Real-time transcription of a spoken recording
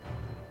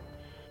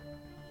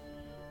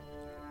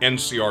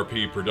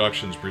NCRP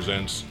Productions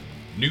presents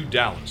New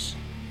Dallas,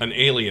 an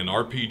alien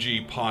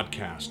RPG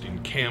podcast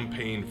in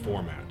campaign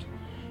format.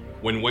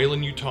 When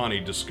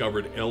Weyland-Yutani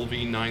discovered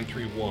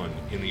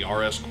LV-931 in the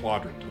RS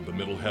quadrant of the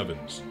Middle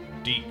Heavens,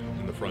 deep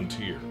in the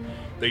frontier,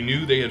 they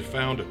knew they had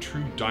found a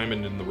true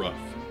diamond in the rough.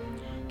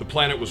 The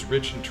planet was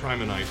rich in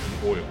trimonite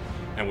and oil,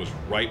 and was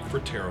ripe for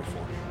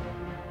terraforming.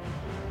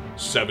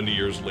 70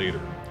 years later,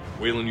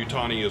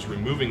 Weyland-Yutani is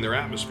removing their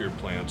atmosphere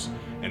plants,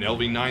 and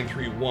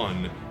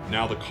LV-931,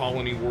 now the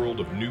colony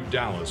world of New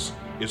Dallas,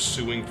 is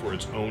suing for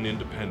its own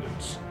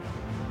independence.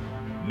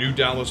 New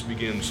Dallas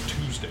begins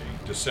Tuesday,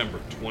 December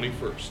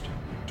 21st,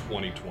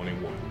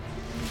 2021.